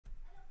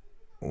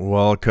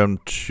Welcome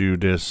to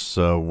this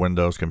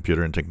Windows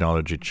Computer and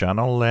Technology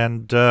channel.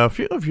 And a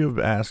few of you have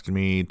asked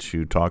me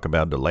to talk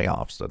about the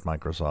layoffs that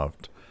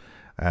Microsoft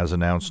has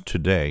announced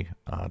today.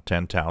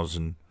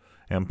 10,000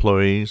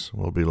 employees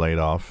will be laid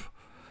off.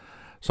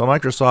 So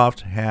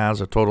Microsoft has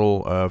a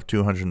total of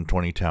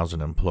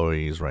 220,000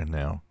 employees right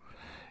now.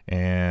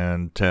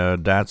 And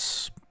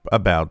that's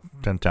about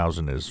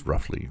 10,000 is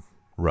roughly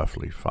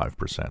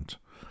 5%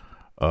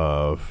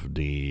 of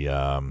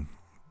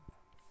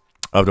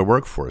the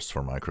workforce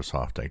for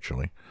Microsoft,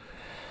 actually.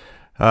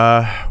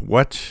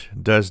 What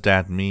does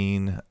that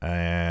mean?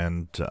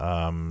 And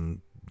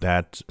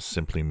that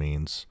simply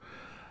means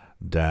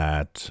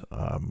that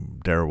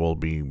there will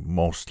be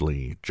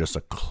mostly just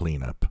a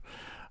cleanup.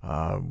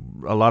 A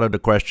lot of the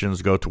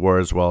questions go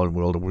towards, well,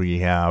 will we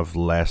have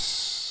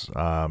less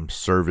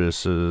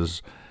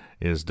services?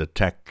 Is the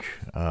tech,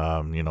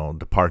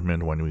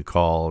 department when we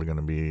call going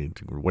to be,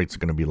 wait's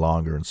going to be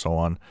longer and so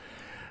on?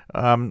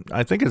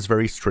 I think it's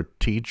very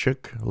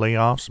strategic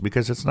layoffs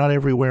because it's not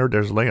everywhere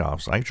there's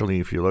layoffs.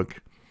 Actually, if you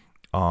look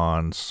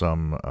on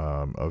some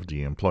of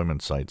the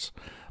employment sites,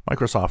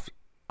 Microsoft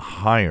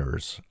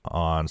hires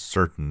on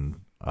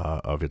certain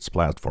of its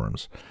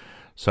platforms.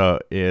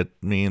 So it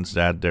means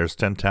that there's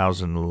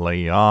 10,000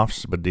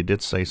 layoffs, but they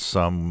did say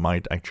some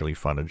might actually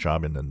find a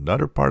job in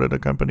another part of the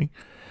company.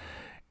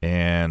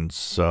 And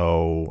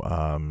so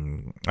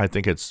I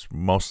think it's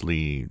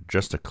mostly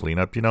just a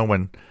cleanup. You know,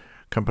 when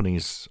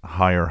companies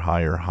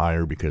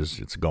hire because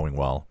it's going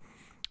well,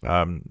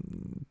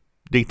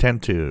 they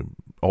tend to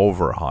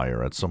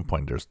overhire. At some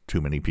point, there's too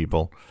many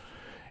people,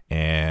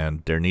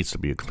 and there needs to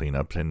be a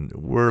cleanup. And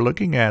we're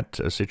looking at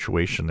a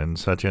situation, and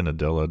Satya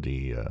Nadella,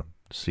 the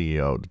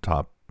CEO, the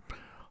top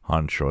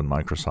honcho in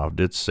Microsoft,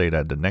 did say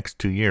that the next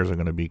 2 years are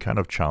going to be kind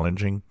of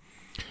challenging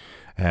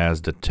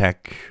as the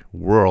tech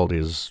world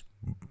is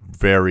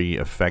very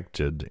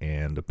affected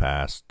in the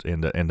past,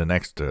 in the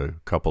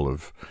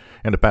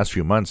past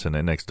few months and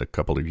the next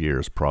couple of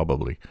years,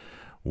 probably,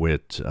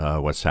 with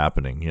what's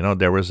happening. You know,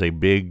 there was a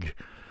big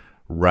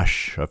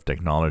rush of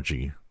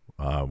technology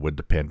with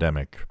the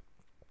pandemic,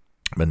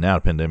 but now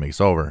the pandemic's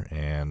over,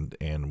 and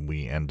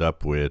we end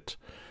up with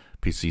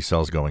PC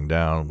sales going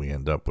down. We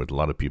end up with a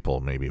lot of people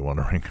maybe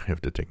wondering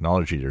if the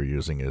technology they're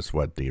using is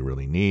what they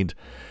really need.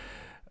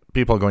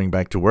 People going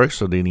back to work,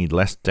 so they need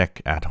less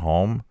tech at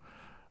home.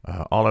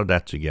 All of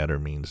that together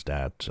means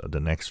that the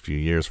next few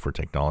years for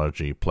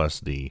technology, plus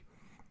the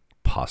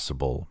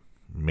possible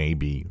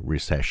maybe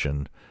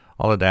recession,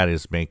 all of that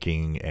is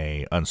making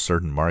a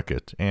uncertain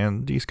market.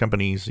 And these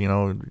companies, you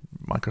know,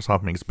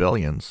 Microsoft makes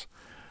billions,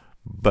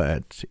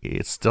 but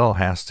it still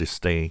has to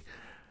stay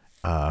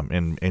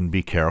and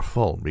be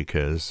careful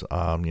because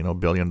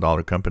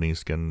billion-dollar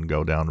companies can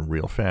go down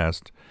real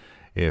fast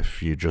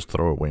if you just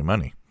throw away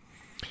money.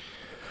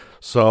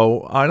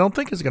 So I don't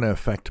think it's going to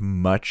affect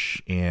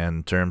much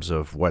in terms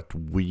of what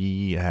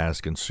we as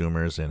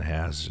consumers and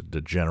as the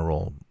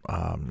general,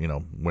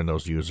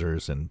 Windows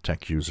users and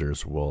tech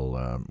users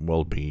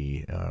will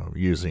be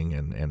using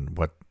and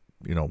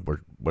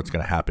what's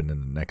going to happen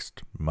in the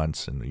next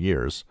months and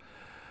years.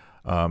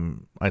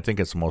 I think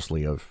it's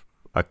mostly of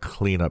a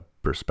cleanup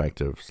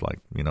perspective. It's like,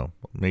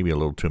 maybe a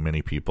little too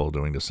many people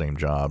doing the same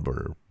job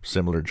or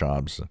similar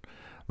jobs.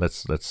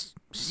 Let's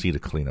see the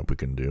cleanup we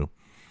can do.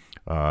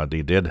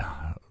 They did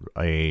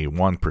a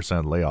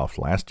 1% layoff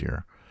last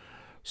year,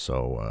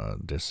 so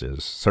this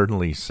is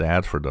certainly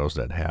sad for those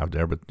that have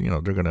there. But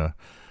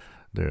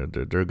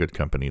they're a good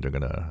company. They're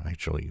gonna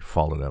actually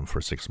follow them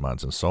for 6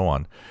 months and so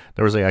on.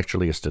 There was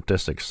actually a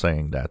statistic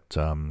saying that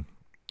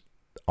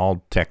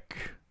all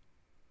tech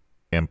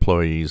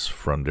employees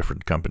from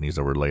different companies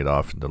that were laid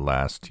off in the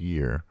last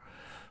year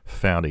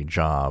found a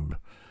job.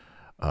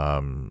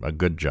 A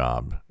good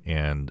job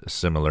and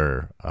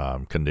similar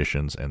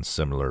conditions and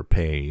similar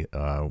pay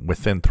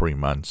within 3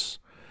 months.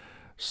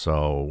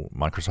 So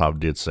Microsoft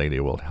did say they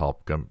will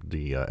help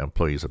the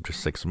employees up to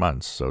 6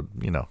 months. So,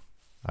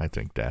 I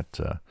think that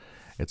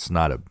it's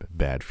not a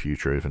bad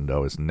future, even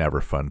though it's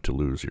never fun to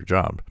lose your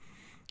job.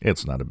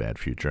 It's not a bad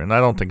future. And I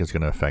don't think it's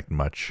going to affect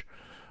much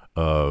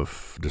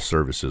of the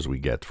services we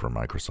get from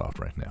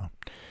Microsoft right now.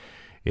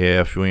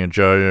 If you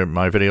enjoy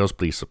my videos,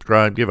 please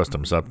subscribe, give us a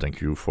thumbs up.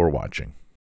 Thank you for watching.